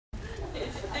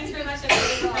Thanks very much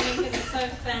everybody for coming, because it's so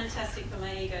fantastic for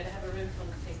my ego to have a room full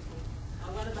of people.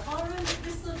 I wanted the whole room, but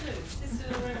this will do. This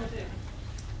little room will do.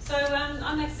 So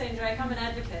I'm Maxine Drake, I'm an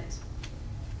advocate.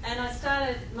 And I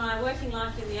started my working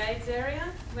life in the AIDS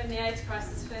area when the AIDS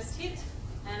crisis first hit.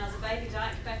 And I was a baby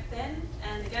dyke back then,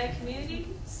 and the gay community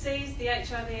seized the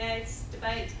HIV/AIDS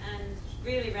debate and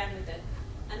really ran with it.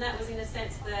 And that was, in a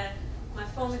sense, my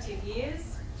formative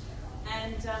years.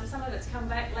 And some of it's come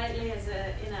back lately as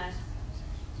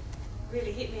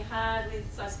really hit me hard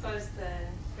with, I suppose, the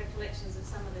recollections of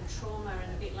some of the trauma,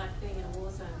 and a bit like being in a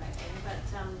war zone back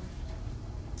then.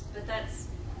 But that's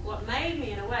what made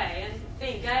me, in a way, and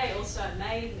being gay also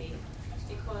made me,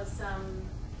 because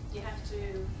you have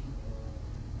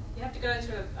to go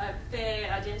through a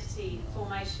fair identity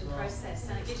formation process,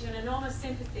 and it gives you an enormous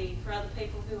sympathy for other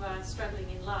people who are struggling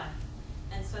in life,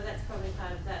 and so that's probably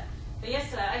part of that. But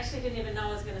yesterday, I actually didn't even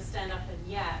know I was going to stand up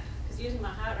and yap, because usually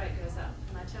my heart rate goes up,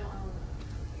 and I tell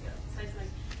say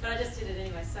something, but I just did it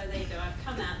anyway. So there you go. I've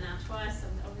come out now twice.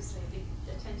 I'm obviously a big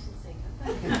attention seeker.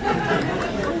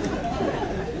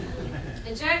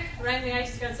 And Jack rang me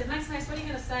ages ago and said, Max, what are you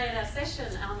going to say at our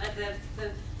session at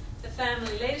the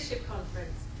family leadership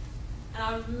conference? And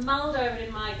I mulled over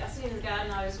it I was sitting in the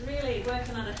garden, I was really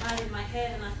working on it hard in my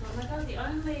head, and I thought, oh my God,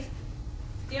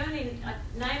 the only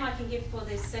name I can give for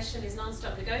this session is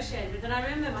Non-Stop Negotiating. But then I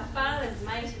remember my father's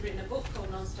mate had written a book called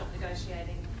Non-Stop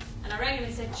Negotiating. And I rang him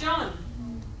and said, John,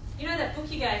 you know that book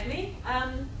you gave me?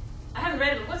 I haven't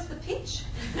read it, but what's the pitch?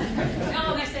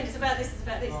 Oh, Maxine, it's about this, it's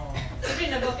about this. So he'd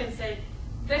written a book and said,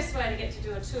 best way to get to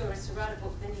do a tour is to write a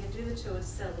book, then you can do the tour to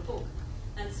sell the book.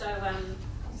 And so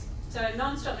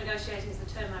non-stop negotiating is the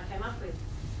term I came up with.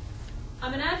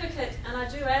 I'm an advocate, and I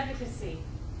do advocacy.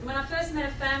 And when I first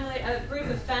met a group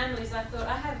of families, I thought,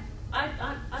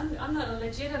 I'm not a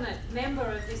legitimate member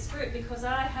of this group because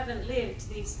I haven't lived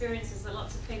the experiences that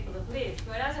lots of people have lived.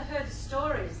 But as I heard the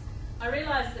stories, I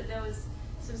realised that there was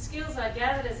some skills I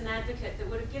gathered as an advocate that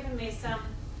would have given me some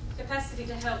capacity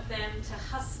to help them to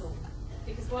hustle.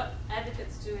 Because what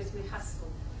advocates do is we hustle.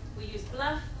 We use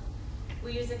bluff,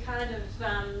 we use a kind of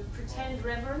pretend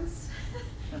reverence.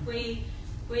 we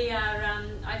are,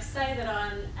 I'd say that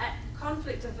I'm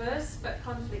conflict averse, but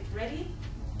conflict ready.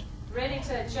 Ready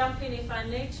to jump in if I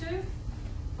need to.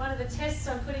 One of the tests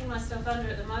I'm putting myself under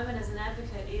at the moment as an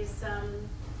advocate is, and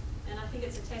I think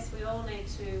it's a test we all need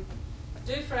to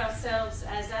do for ourselves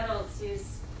as adults,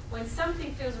 is when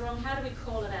something feels wrong, how do we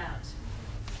call it out?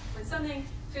 When something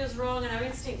feels wrong and our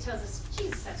instinct tells us,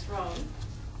 Jesus, that's wrong,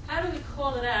 how do we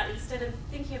call it out instead of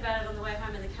thinking about it on the way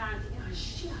home in the car and thinking, oh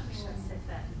shit, I wish I'd said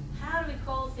that. How do we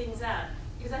call things out?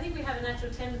 Because I think we have a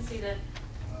natural tendency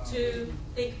to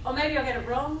think, oh, maybe I'll get it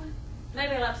wrong,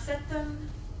 maybe I'll upset them,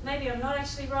 maybe I'm not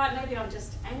actually right, maybe I'm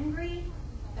just angry,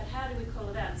 but how do we call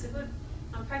it out? It's a good,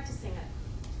 I'm practicing it.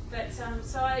 But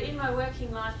in my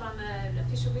working life, I'm an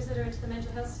official visitor into the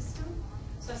mental health system.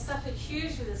 So I suffered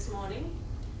hugely this morning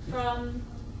from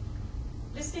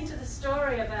listening to the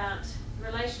story about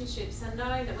relationships and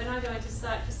knowing that when I go into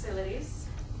psych facilities,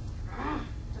 I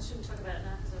shouldn't talk about it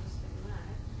now because I'll just let you know.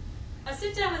 I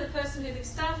sit down with a person who the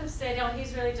staff have said, oh,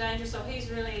 he's really dangerous, or he's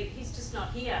just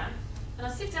not here. And I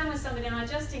sit down with somebody and I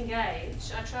just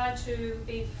engage. I try to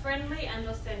be friendly and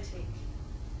authentic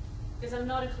because I'm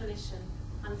not a clinician.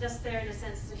 I'm just there in a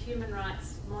sense as a human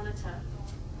rights monitor.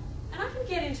 And I can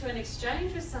get into an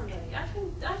exchange with somebody.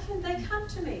 They come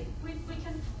to me.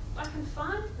 I can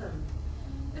find them.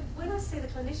 But when I see the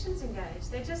clinicians engage,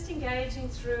 they're just engaging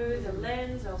through the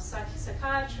lens of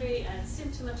psychiatry and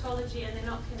symptomatology, and they're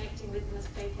not connecting with them as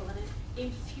people, and it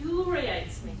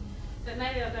infuriates me. But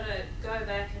maybe I've got to go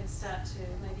back and start to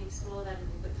maybe explore that a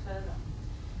little bit further.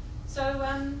 So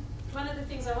one of the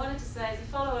things I wanted to say is a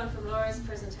follow-on from Laura's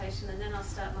presentation, and then I'll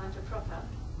start mine to proper.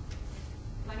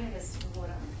 I'm going to get some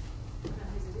water. I don't know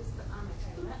whose it is, but I'm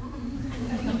okay with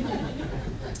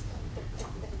that.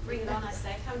 Bring it on, I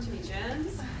say. Come to me,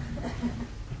 germs.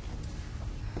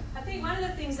 I think one of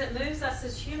the things that moves us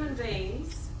as human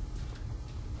beings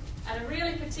at a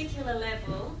really particular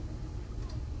level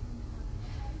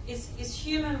is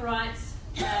human rights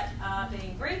that are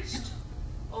being breached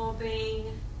or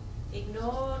being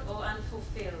ignored or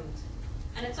unfulfilled.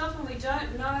 And it's often we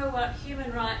don't know what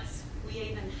human rights we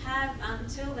even have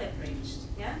until they're breached,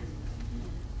 yeah?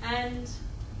 And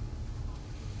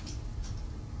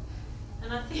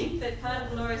I think that part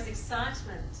of Laura's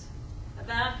excitement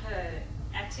about her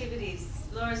activities,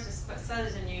 Laura's just, so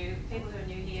those are new, people who are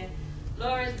new here,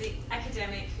 Laura's the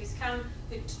academic who's come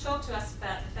to talk to us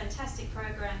about the fantastic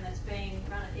program that's being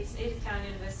run at Edith Cowan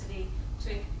University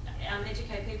to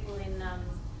educate people in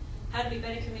how to be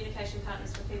better communication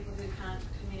partners for people who can't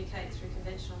communicate through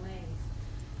conventional means.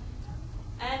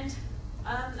 And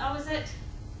I was at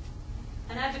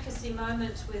an advocacy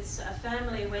moment with a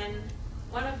family when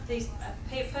one of these,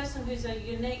 a person who's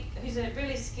a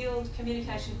really skilled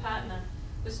communication partner,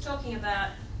 was talking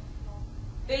about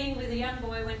being with a young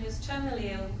boy when he was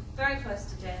terminally ill, very close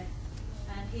to death,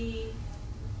 and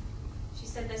she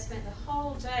said they spent the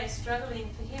whole day struggling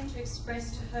for him to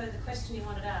express to her the question he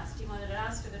wanted asked. He wanted it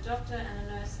asked of a doctor and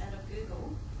a nurse and of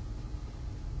Google.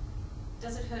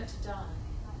 Does it hurt to die?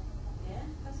 Yeah,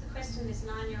 that's the question this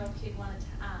 9-year-old kid wanted to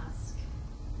ask.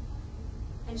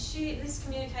 And this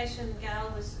communication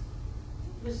gal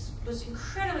was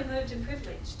incredibly moved and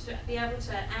privileged to be able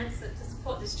to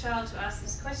support this child to ask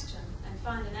this question and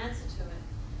find an answer to it.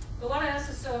 But what I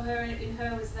also saw in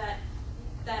her was that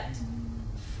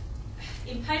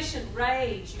impatient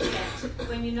rage you get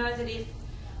when you know that if,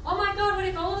 oh my God, what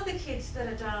if all of the kids that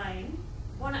are dying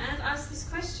want to ask this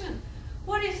question?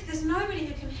 What if there's nobody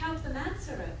who can help them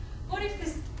answer it? What if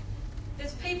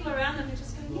there's people around them who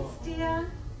just go, yes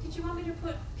dear, did you want me to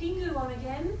put Pingu on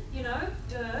again? You know,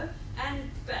 duh.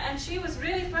 And she was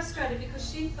really frustrated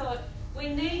because she thought, we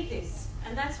need this.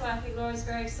 And that's why I think Laura's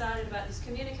very excited about this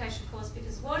communication course,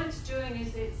 because what it's doing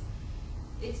is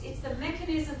it's the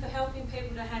mechanism for helping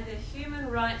people to have their human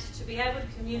right to be able to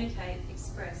communicate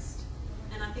expressed.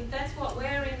 And I think that's what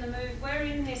we're in the move. We're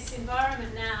in this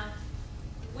environment now.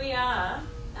 We are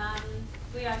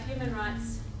human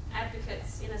rights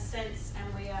advocates in a sense,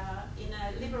 and we are in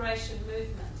a liberation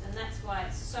movement, and that's why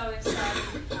it's so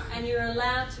exciting. And you're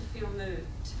allowed to feel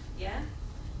moved, yeah?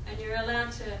 And you're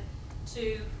allowed to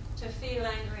feel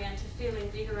angry and to feel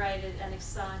invigorated and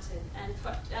excited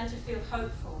and to feel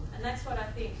hopeful. And that's what I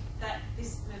think that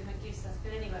this movement gives us.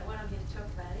 But anyway, what I'm here to talk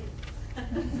about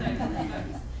is so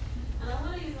focused. And I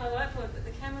want to use my whiteboard, but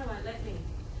the camera won't let me.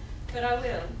 But I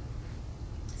will.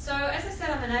 So as I said,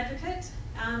 I'm an advocate.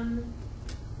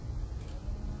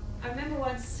 I remember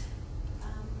once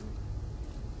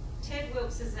Ted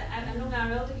Wilkes is a Noongar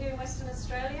elder here in Western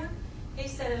Australia. He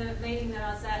said at a meeting that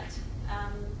I was at,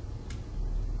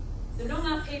 the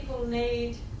Noongar people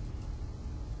need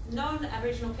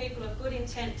non-Aboriginal people of good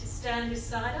intent to stand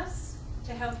beside us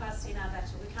to help us in our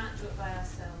battle. We can't do it by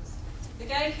ourselves. The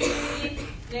gay community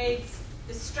needs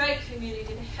the straight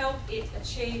community to help it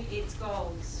achieve its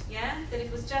goals. Yeah? That if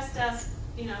it was just us,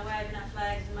 you know, waving our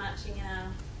flags and marching in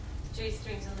our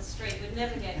G-strings on the street, we'd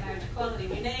never get marriage equality.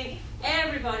 We need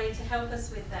everybody to help us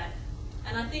with that.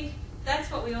 And I think that's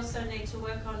what we also need to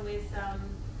work on with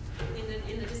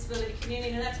in the disability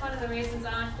community. And that's one of the reasons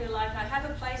I feel like I have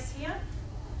a place here.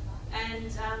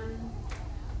 And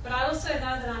but I also know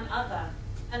that I'm other.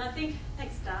 And I think,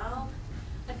 thanks Darl,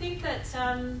 I think that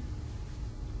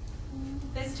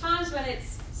there's times when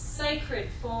it's sacred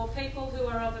for people who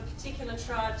are of a particular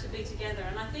tribe to be together.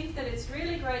 And I think that it's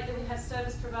really great that we have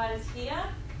service providers here.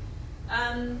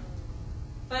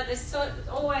 But there's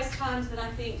always times that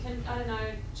I think, and I don't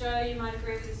know, Joe, you might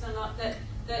agree with this or not,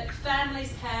 that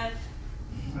families have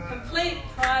complete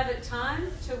private time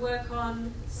to work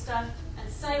on stuff and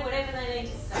say whatever they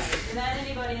need to say without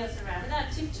anybody else around,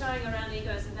 without tiptoeing around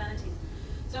egos and vanities.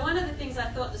 So one of the things I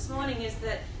thought this morning is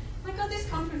that, oh my God, this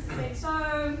conference has been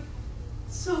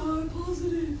so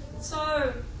positive.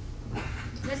 So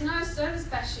there's no service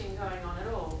bashing going on at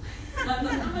all. And I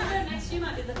thought, oh my God, Max, you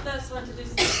might be the first one to do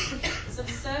some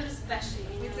service bashing.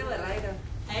 We'll do it later.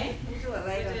 Eh? We'll do it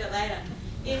later. We'll do it later.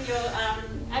 In your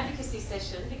advocacy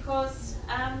session, because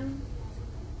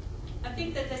I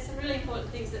think that there's some really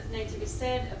important things that need to be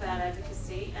said about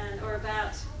advocacy or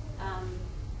about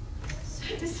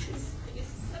services.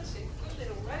 It's such a good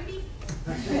little roadie.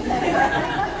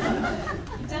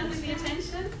 You done with the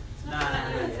attention? It's not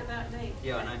about you, it's about me.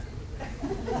 Yeah, I know.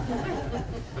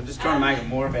 I'm just trying to make it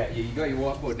more about you. You got your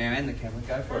whiteboard now and the camera.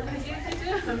 Go for it. Yes, I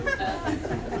do.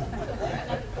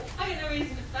 I got no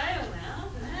reason to fail now.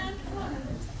 Man, come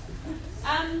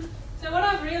on. So what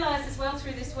I've realised as well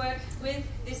through this work with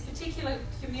this particular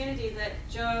community that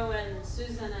Joe and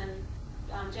Susan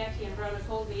and Jackie and Bron have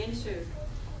pulled me into, is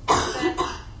that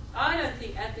I don't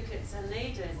think advocates are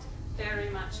needed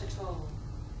very much at all.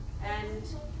 And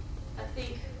I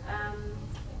think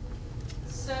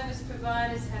service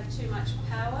providers have too much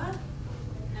power,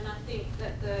 and I think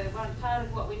that the one part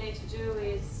of what we need to do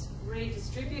is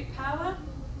redistribute power.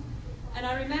 And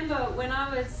I remember when I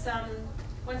was,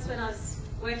 once when I was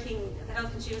working at the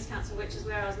Health Consumers Council, which is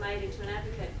where I was made into an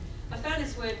advocate, I found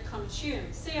this word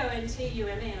contume,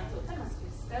 C-O-N-T-U-M-E, and I thought that must be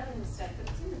a spelling mistake,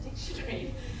 but it's in the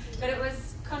dictionary. But it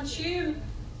was, contume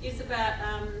is about,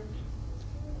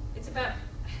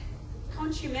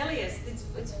 contumelious,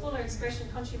 its fuller expression,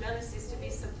 contumelious, is to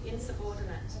be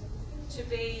insubordinate, to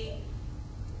be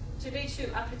too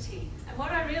uppity. And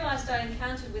what I realised I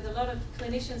encountered with a lot of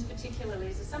clinicians particularly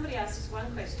is if somebody asks just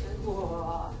one question,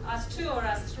 ask two or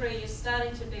ask three, you're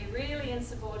starting to be really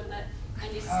insubordinate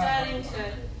and you're starting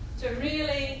to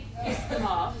really piss them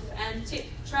off and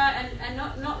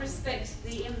not respect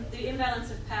the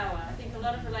imbalance of power. I think a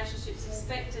lot of relationships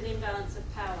expect an imbalance of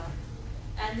power,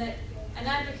 and that an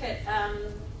advocate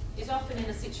is often in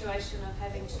a situation of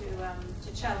having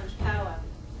to challenge power.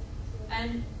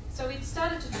 And so we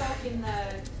started to talk in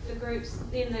the groups,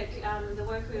 in the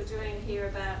work we were doing here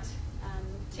about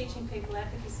teaching people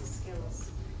advocacy skills.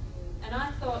 And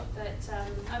I thought that,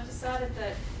 I've decided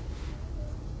that,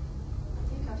 I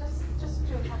think I'll just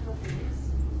do a couple of things.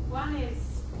 One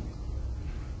is,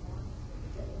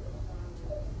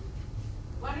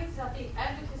 I think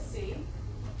advocacy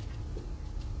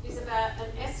is about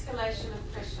an escalation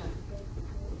of pressure.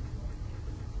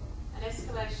 An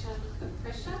escalation of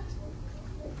pressure.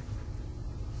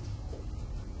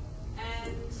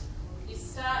 And you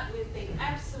start with the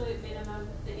absolute minimum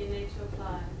that you need to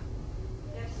apply.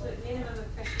 The absolute minimum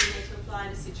of pressure you need to apply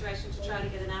in a situation to try to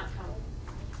get an outcome.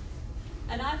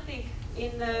 And I think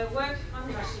in the work,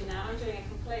 I'm rushing now, I'm doing a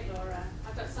complete Laura.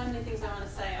 I've got so many things I want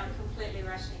to say, I'm completely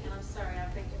rushing, and I'm sorry, I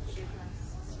beg your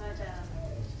forgiveness. Slow down.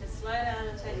 Just slow down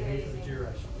and take it easy.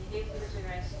 You're here for the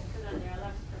duration. Good on you, I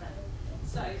love you for that.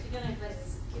 So if you're going to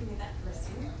give me that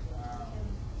blessing.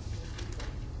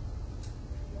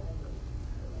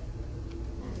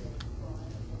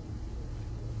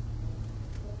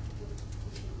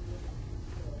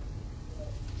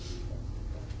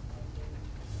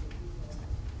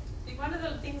 One of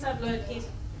the things I've learned here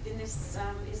in this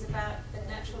is about the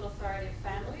natural authority of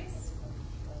families.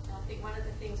 And I think one of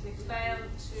the things we failed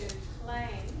to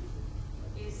claim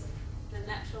is the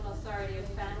natural authority of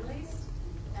families.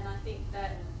 And I think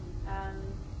that,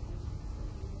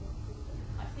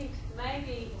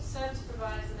 maybe service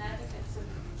providers and advocates have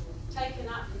taken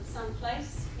up some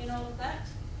place in all of that.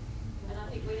 And I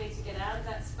think we need to get out of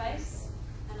that space.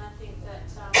 And I think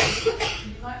that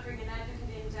you might bring an advocate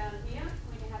in down here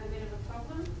when you have a bit of a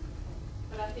problem.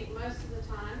 But I think most of the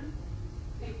time,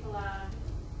 people are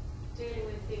dealing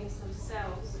with things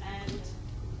themselves, and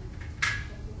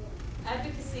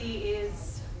advocacy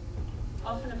is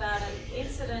often about an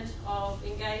incident of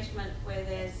engagement where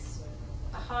there's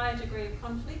a high degree of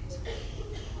conflict.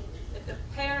 That the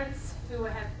parents who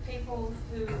have people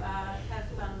who have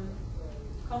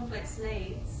complex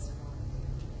needs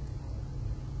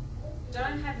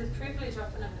don't have the privilege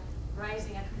often of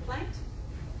raising a complaint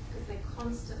because they're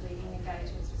constantly in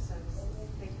engagements with services.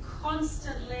 They're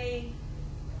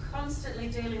constantly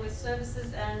dealing with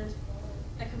services, and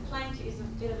a complaint is a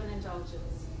bit of an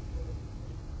indulgence.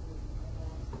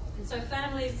 And so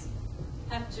families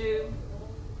have to,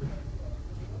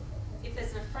 if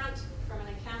there's an affront from an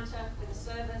encounter with a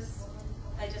service,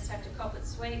 they just have to cop it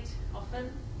sweet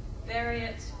often, bury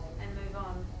it and move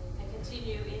on, and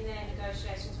continue in their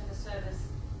negotiations with a service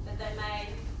that they may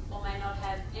or may not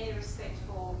have any respect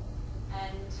for.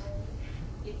 And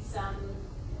it's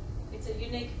a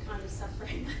unique kind of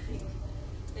suffering, I think,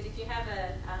 that if you have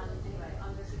a, anyway,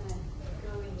 I'm just going to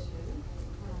go into,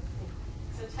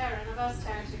 so Taryn, I've asked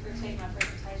Taryn to critique my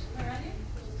presentation. Where are you?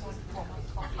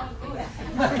 Oh, good.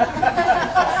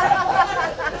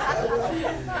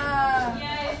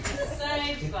 Yay,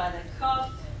 saved by the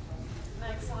cough.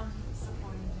 Next one,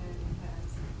 supporting her in her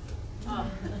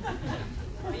absence.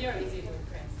 Oh, you're easy to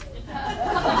impress.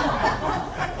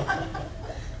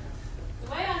 The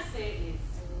way I see it is,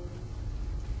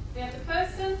 you have the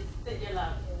person that you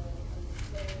love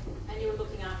and you're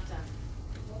looking after.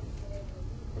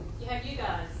 You have you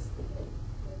guys,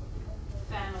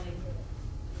 family,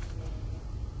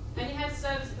 and you have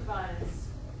service providers.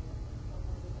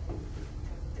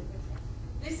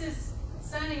 This is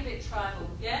sounding a bit tribal,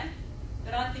 yeah?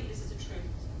 But I think this is a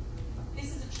truth.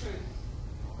 This is a truth.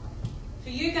 For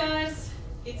you guys,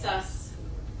 it's us,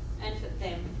 and for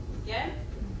them, yeah?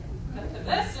 But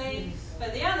perversely, for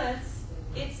the others,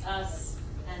 it's us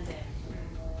and them,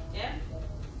 yeah?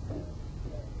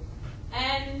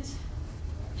 And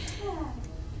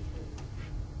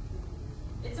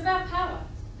it's about power.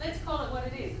 Let's call it what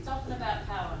it is. It's often about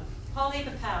power. Whole heap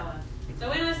of power. So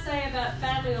when I say about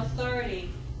family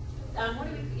authority,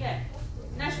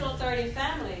 natural authority of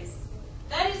families,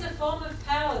 that is a form of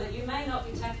power that you may not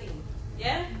be tapping.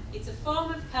 Yeah? It's a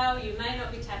form of power you may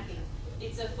not be tapping.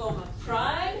 It's a form of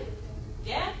pride.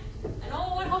 Yeah? And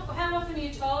how often are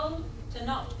you told to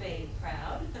not be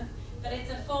proud? But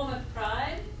it's a form of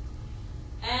pride.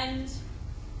 And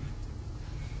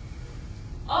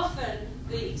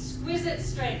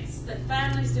exquisite strengths that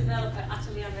families develop are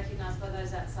utterly unrecognised by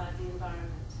those outside the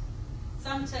environment.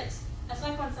 It's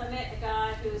like once I met a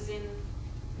guy who was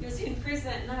in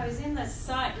prison. No, he was in the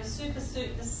psych,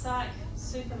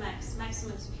 supermax,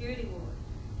 maximum security ward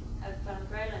of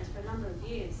Greylands for a number of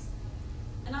years.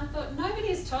 And I thought, nobody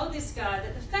has told this guy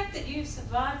that the fact that you've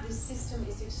survived this system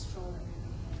is extraordinary.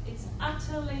 It's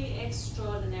utterly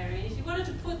extraordinary. And if you wanted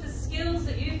to put the skills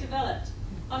that you've developed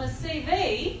on a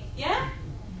CV, yeah?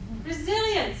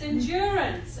 Resilience,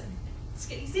 endurance,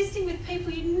 existing with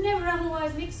people you'd never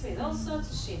otherwise mix with, all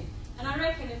sorts of shit. And I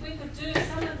reckon if we could do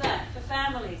some of that for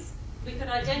families, we could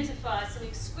identify some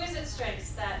exquisite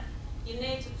strengths that you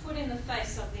need to put in the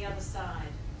face of the other side.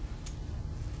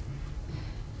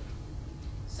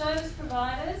 Service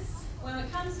providers, when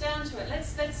it comes down to it,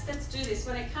 let's do this.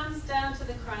 When it comes down to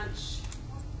the crunch,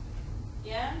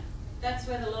 yeah, that's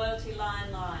where the loyalty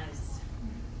line lies.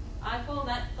 I call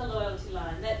that the loyalty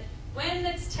line. That when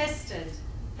it's tested,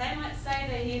 they might say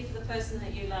they're here for the person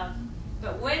that you love,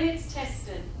 but when it's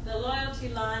tested, the loyalty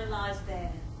line lies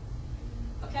there.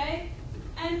 Okay?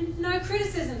 And no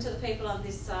criticism to the people on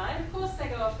this side. Of course they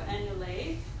go off for annual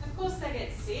leave. Of course they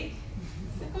get sick.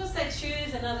 Of course they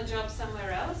choose another job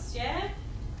somewhere else, yeah?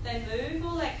 They move,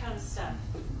 all that kind of stuff.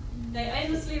 They're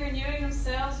endlessly renewing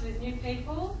themselves with new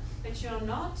people, but you're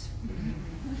not.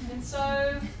 And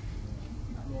so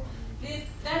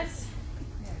that's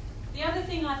the other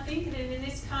thing I think that in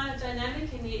this kind of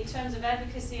dynamic in terms of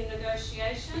advocacy and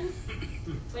negotiation,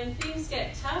 when things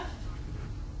get tough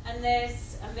and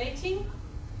there's a meeting,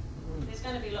 there's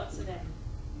going to be lots of them,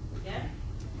 yeah?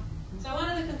 So one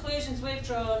of the conclusions we've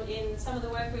drawn in some of the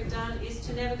work we've done is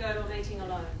to never go to a meeting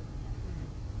alone.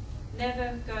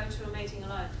 Never go to a meeting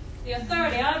alone. The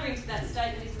authority I bring to that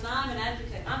statement is that I'm an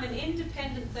advocate. I'm an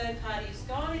independent third party who's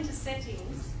gone into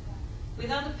settings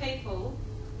with other people,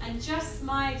 and just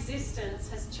my existence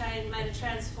has made a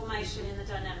transformation in the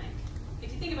dynamic.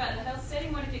 If you think about the health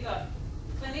setting, what have you got?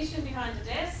 A clinician behind a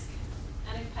desk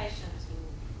and a patient.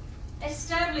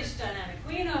 Established dynamic.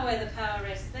 We know where the power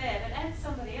rests there, but add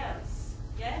somebody else,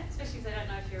 yeah? Especially if they don't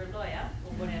know if you're a lawyer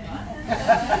or whatever.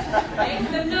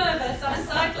 Make them nervous. I'm a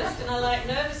cyclist and I like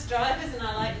nervous drivers and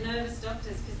I like nervous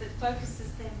doctors because it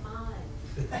focuses their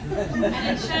mind.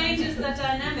 And it changes the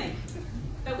dynamic.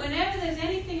 But whenever there's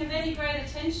anything of any great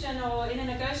attention or in a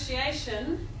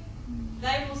negotiation,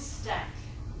 they will stack.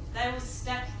 They will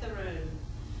stack the room.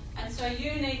 And so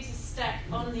you need to stack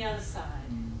on the other side.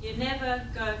 You never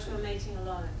go to a meeting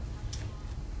alone.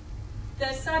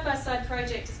 The side-by-side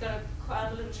project has got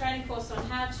a little training course on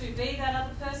how to be that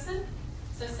other person.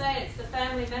 So say it's the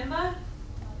family member,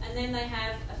 and then they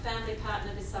have a family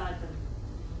partner beside them.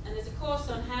 And there's a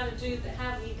course on how to do that,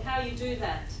 how you do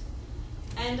that.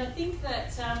 And I think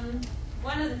that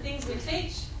one of the things we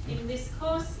teach in this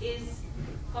course is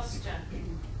posture.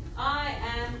 I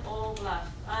am all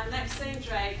bluff. I'm Maxine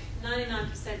Drake,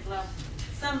 99% bluff.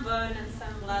 Some bone and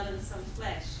some blood and some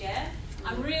flesh, yeah?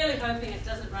 I'm really hoping it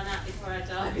doesn't run out before I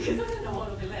die because I don't know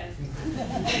what will be left.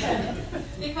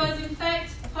 Because in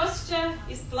fact, posture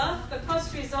is bluff, but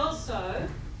posture is also,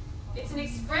 it's an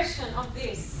expression of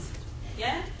this,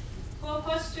 yeah? Poor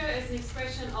posture is an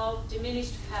expression of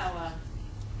diminished power.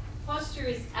 Posture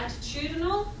is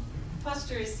attitudinal,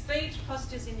 posture is speech,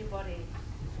 posture is in your body.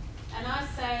 And I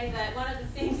say that one of the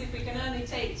things, if we can only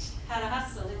teach how to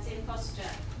hustle, it's in posture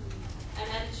and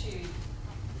attitude.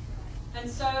 And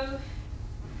so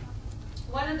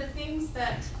one of the things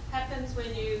that happens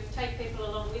when you take people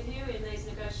along with you in these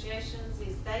negotiations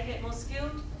is they get more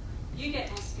skilled, you get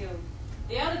more skilled.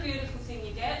 The other beautiful thing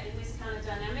you get in this kind of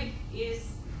dynamic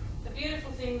is the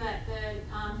beautiful thing that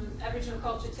the Aboriginal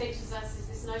culture teaches us is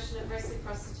this notion of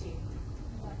reciprocity.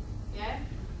 Yeah?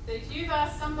 That if you've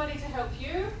asked somebody to help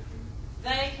you,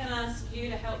 they can ask you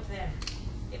to help them.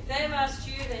 If they've asked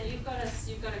you, then you've got a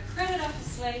credit up your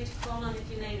sleeve to call on if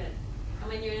you need it.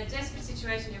 And when you're in a desperate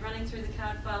situation, you're running through the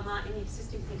card file mark in your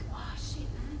system, you think, oh shit,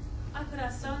 man, I could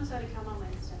ask so-and-so to come on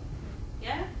Wednesday.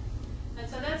 Yeah? And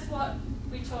so that's what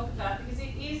we talk about, because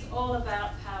it is all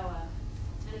about power.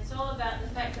 And it's all about the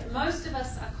fact that most of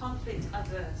us are conflict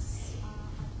averse.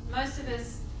 Most of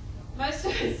us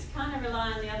kind of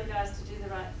rely on the other guys to do the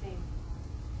right thing.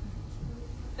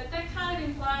 But that kind of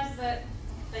implies that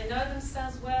they know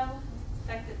themselves well, the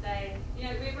fact that they,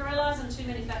 it relies on too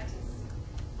many factors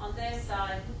on their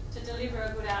side to deliver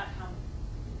a good outcome.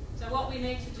 So what we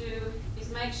need to do is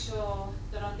make sure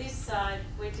that on this side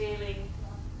we're dealing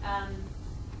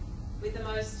with the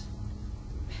most,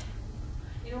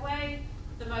 in a way,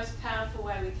 the most powerful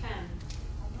way we can.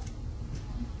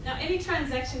 Now, any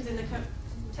transactions in the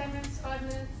 10 minutes, 5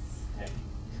 minutes? Yeah.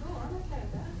 Cool, I'm okay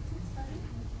with that.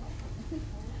 That's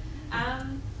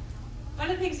One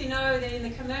of the things you know that in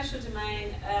the commercial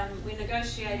domain, we're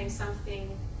negotiating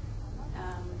something,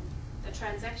 a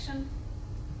transaction.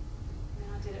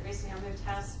 I did it recently. I moved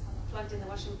house, plugged in the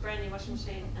brand new washing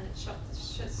machine, and it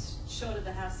shorted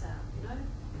the house out. You know,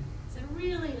 it's a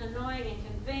really annoying,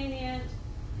 inconvenient.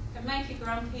 Can make you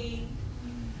grumpy,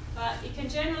 but it can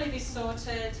generally be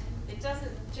sorted. It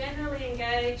doesn't generally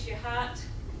engage your heart.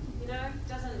 You know,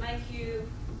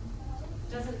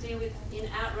 doesn't deal with in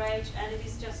outrage, and it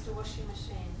is just a washing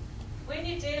machine. When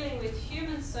you're dealing with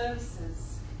human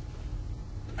services,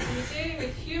 it's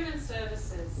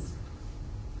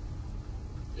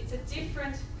a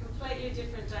completely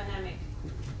different dynamic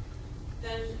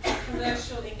than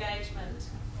commercial engagement.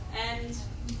 And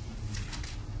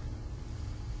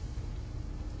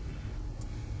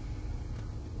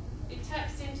it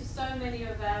taps into so many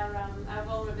of our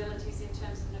vulnerabilities in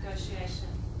terms of negotiation.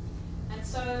 And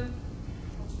so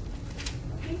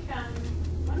I think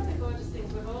one of the gorgeous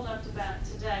things we've all loved about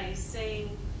today is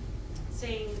seeing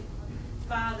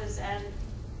fathers and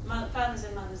mothers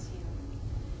here.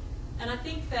 And I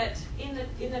think that in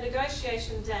the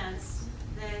negotiation dance,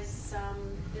 there's a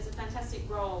fantastic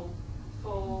role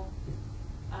for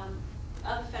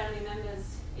other family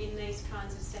members in these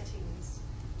kinds of settings.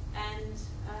 And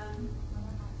I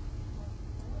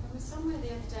was somewhere the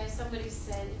other day, somebody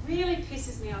said, it really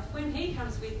pisses me off. When he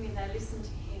comes with me, they listen to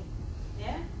him.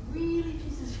 Yeah? Really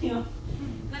pisses me off.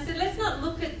 And I said, let's not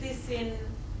look at this in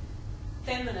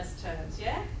feminist terms,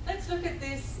 yeah? Let's look at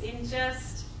this in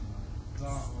just,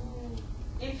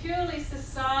 in purely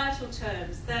societal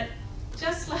terms, that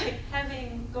just like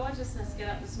having gorgeousness get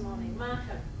up this morning,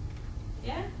 Markham,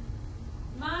 yeah?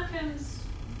 Markham's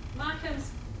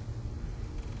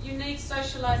unique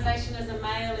socialisation as a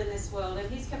male in this world, and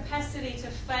his capacity to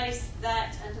face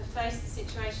that and to face the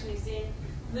situation he's in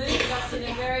moves us in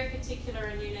a very particular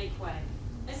and unique way.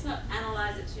 Let's not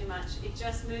analyse it too much. It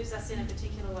just moves us in a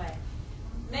particular way.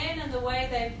 Men and the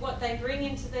way what they bring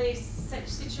into these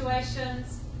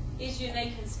situations is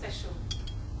unique and special.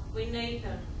 We need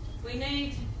them. We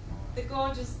need the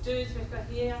gorgeous dudes we've got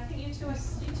here. I think you two are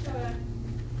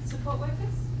support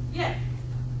workers? Yeah.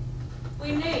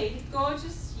 We need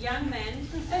gorgeous young men.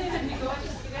 They don't have to be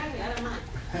gorgeous. Get out of here, I don't mind.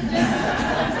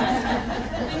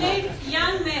 We need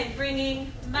young men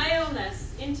bringing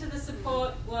maleness into the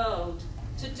support world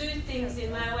to do things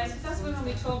in male ways. Because us women,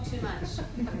 we talk too much.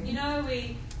 You know,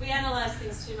 we analyse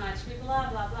things too much. We blah,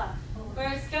 blah, blah.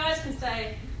 Whereas guys can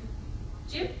say,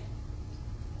 Jim?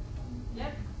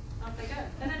 Yep. Off they go.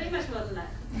 They don't need much more than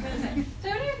that. So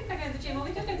what do you think I go to the gym? Well,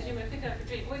 we could go to the gym, we could go for a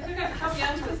drink. Well, we could go for coffee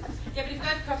afterwards. Yeah, but if you go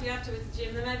for coffee afterwards at the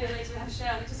gym, then maybe I need to have a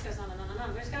shower. It just goes on and on and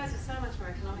on. Whereas guys are so much more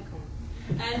economical.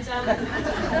 And so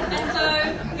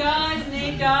guys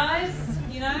need guys,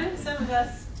 you know. Some of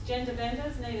us gender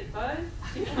benders needed both,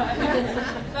 you know.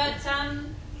 But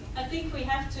I think we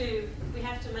have to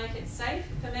make it safe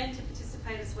for men to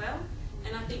participate as well.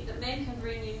 And I think that men can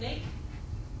bring unique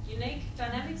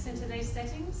dynamics into these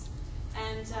settings,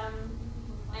 and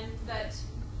that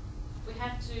we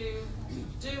have to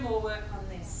do more work on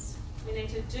this. We need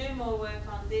to do more work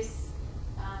on this,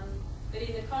 but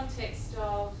in the context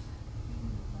of,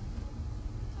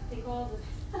 I think all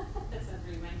the that sounds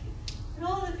really wanky, but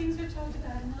all the things we've talked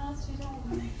about in the last 2 days.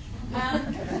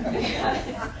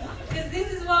 Because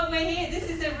this is what we're here. This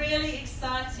is a really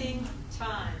exciting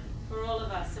time for all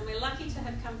of us, and we're lucky to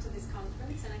have come to this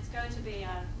conference, and it's going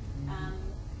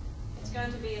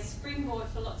to be a springboard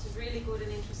for lots of really good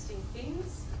and interesting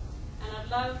things. And I'd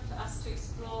love us to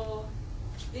explore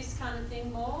this kind of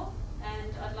thing more,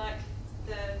 and I'd like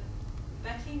the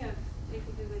backing of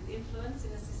people who with influence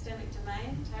in the systemic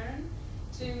domain, Taryn,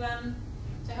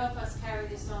 to help us carry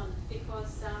this on,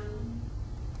 because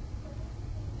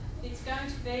it's going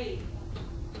to be,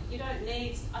 you don't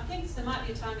need, I think there might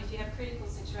be a time if you have critical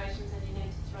situations and you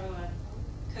need to throw a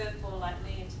curveball like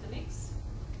me into the mix.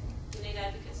 You need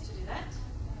advocates to do that,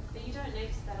 but you don't need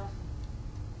it that often.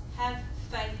 Have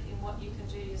faith in what you can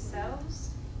do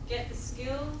yourselves, get the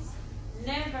skills,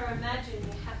 never imagine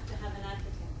you have to have an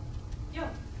advocate. Yo.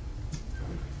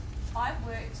 I've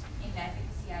worked in an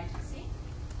advocacy agency.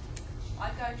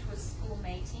 I go to a school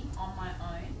meeting on my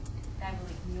own. They will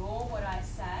ignore what I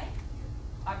say.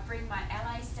 I bring my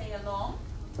LAC along,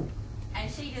 and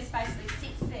she just basically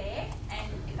sits there,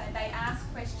 and if they ask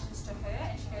questions to her,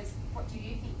 and she goes, "What do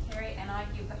you think, Kerry?" And I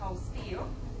give the whole spiel.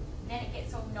 Then it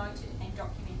gets all noted and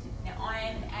documented. Now, I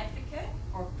am an advocate,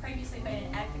 or have previously been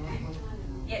an advocate,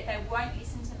 yet they won't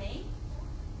listen to me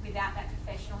without that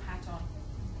professional hat on.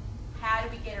 How do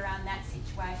we get around that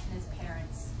situation as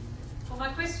parents? Well,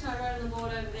 my question I wrote on the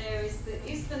board over there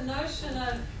is the notion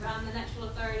of the natural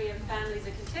authority of families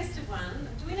a contested one?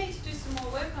 Do we need to do some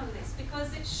more work on this?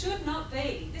 Because it should not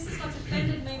be. This is what's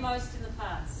offended me most in the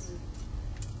past.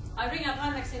 I ring up,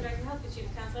 I'm Maxine, Director of Health and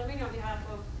Student Council, I ring on behalf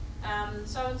of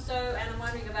so-and-so, and I'm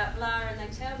wondering about blah, and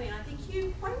they tell me, and I think,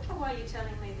 you wanker, why are you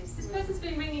telling me this? This person's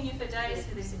been ringing you for days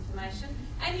for this information,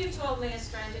 and you've told me, a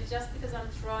stranger, just because I'm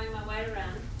throwing my weight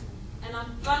around, and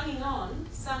I'm bunging on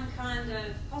some kind of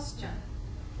posture.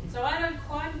 So I don't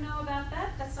quite know about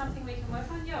that. That's something we can work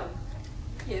on. Yo.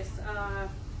 Yes,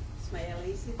 it's my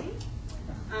LECD.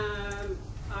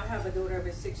 I have a daughter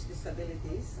with 6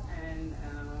 disabilities, and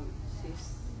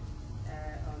she's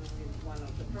on one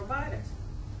of the providers.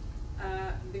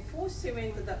 Before she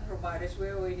went to that providers, we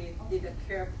already did a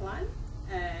care plan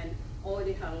and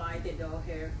already highlighted all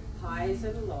her highs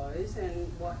and lows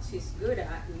and what she's good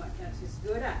at and what she's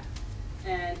good at,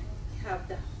 and have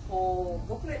the whole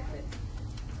booklet with.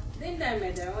 Then they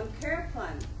made their own care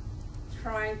plan,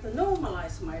 trying to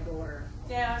normalize my daughter.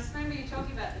 Yeah, I remember you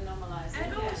talking about the normalising.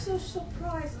 And also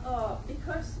surprised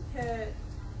because her,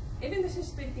 even though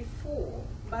she's 24,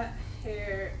 but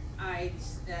her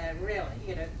eyes really,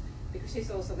 you know, because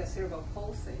she's also got cerebral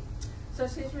palsy. So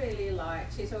she's really like,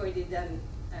 she's already done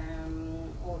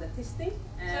all the testing.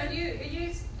 So are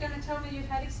you going to tell me you've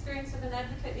had experience of an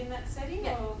advocate in that setting?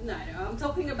 Yeah. Or? No, I'm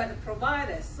talking about the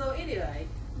providers. So anyway,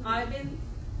 I've been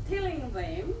telling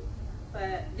them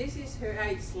that this is her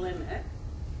age limit.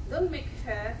 Don't make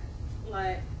her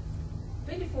like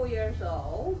 24 years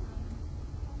old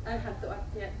and have to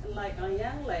act like a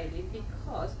young lady,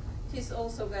 because she's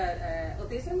also got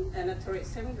autism and a Tourette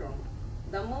syndrome.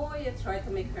 The more you try to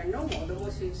make her normal, the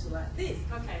more she's like this.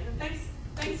 Okay, well,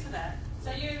 thanks for that. So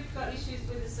you've got issues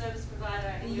with the service provider,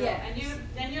 and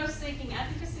you're seeking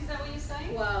advocacy. Is that what you're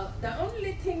saying? Well, the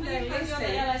only thing they listen. The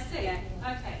LIC. Yeah.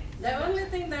 Okay. The only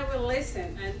thing they will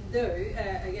listen and do,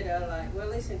 you know, like, well,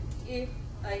 listen, if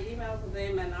I email to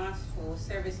them and ask for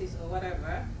services or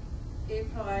whatever,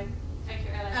 if I, take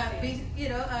your LIC. you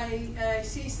know, I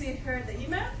CC her the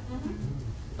email. Mm-hmm.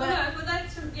 But well,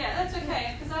 that's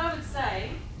okay, because I would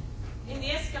say, in the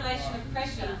escalation of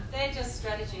pressure, they're just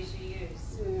strategies you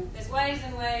use. There's ways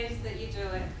and ways that you do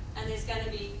it, and there's going to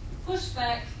be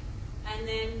pushback, and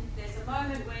then there's a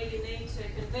moment where you need to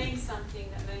convene something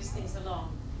that moves things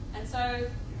along. And so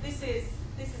this is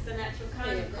the natural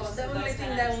kind of course. The only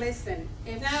thing they'll listen.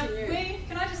 Now,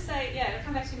 can I just say, I'll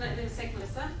come back to you in a second,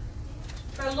 Melissa.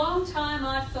 For a long time,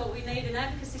 I've thought we need an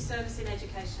advocacy service in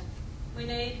education. We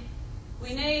need.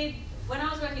 When I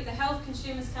was working at the Health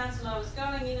Consumers Council, I was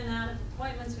going in and out of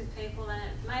appointments with people, and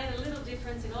it made a little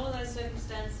difference in all of those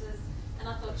circumstances. And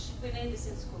I thought, we need this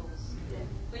in schools. Yeah.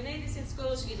 We need this in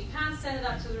schools because you can't send it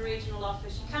up to the regional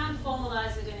office. You can't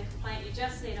formalise it in a complaint. You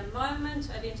just need a moment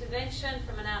of intervention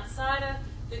from an outsider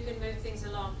who can move things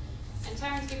along. And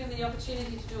Taryn's given me the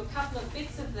opportunity to do a couple of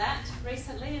bits of that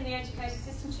recently in the education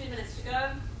system, 2 minutes to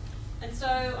go. And so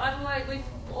we've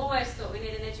always thought we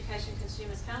need an Education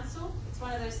Consumers Council. It's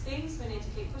one of those things we need to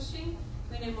keep pushing.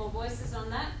 We need more voices on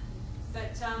that.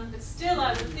 But still,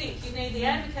 I would think you need the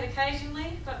advocate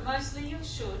occasionally, but mostly you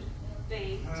should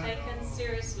be taken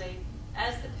seriously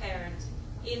as the parent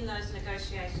in those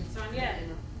negotiations. So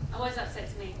always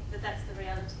upsets me that that's the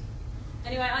reality.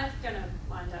 Anyway, I'm going to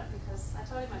wind up because I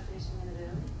told him I'd finish a minute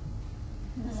early.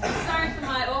 Sorry for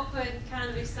my awkward, kind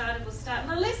of excitable start.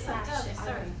 Melissa,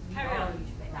 sorry, carry on.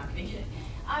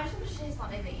 I just want to share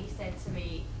something that you said to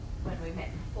me when we met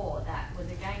before that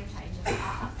was a game changer for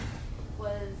us,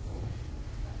 was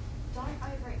don't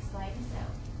over-explain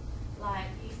yourself.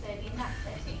 Like you said, in that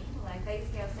setting, like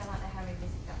these girls sound like they're having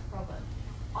this exact problem.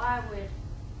 I would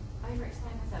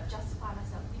over-explain myself, justify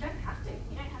myself. You don't have to.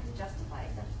 You don't have to justify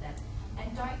yourself to them.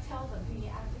 And don't tell them who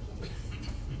your advocate is.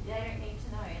 They don't need to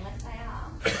know unless they are.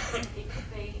 It could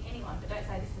be anyone, but don't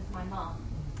say this is my mum.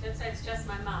 Don't say it's just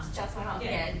my mum. It's just my mum.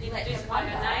 Yeah, you let just by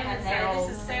her name and say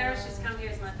this is Sarah. She's come here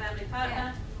as my family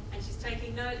partner, and she's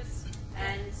taking notes.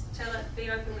 And tell her,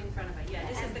 be open in front of her. Yeah,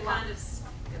 this is the kind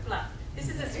of bluff. This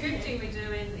is a scripting we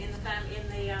do in the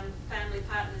family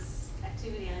partners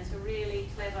activity, and it's a really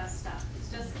clever stuff. It's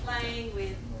just playing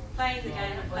the game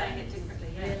and playing it differently.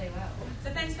 Yeah. Really well. So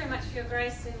thanks very much for your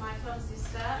grace in my clumsy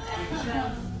start,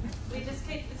 and we just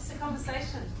keep this a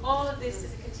conversation. All of this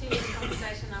is a continuous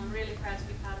conversation. I'm really proud to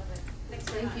be part of it. Thanks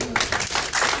very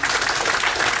much.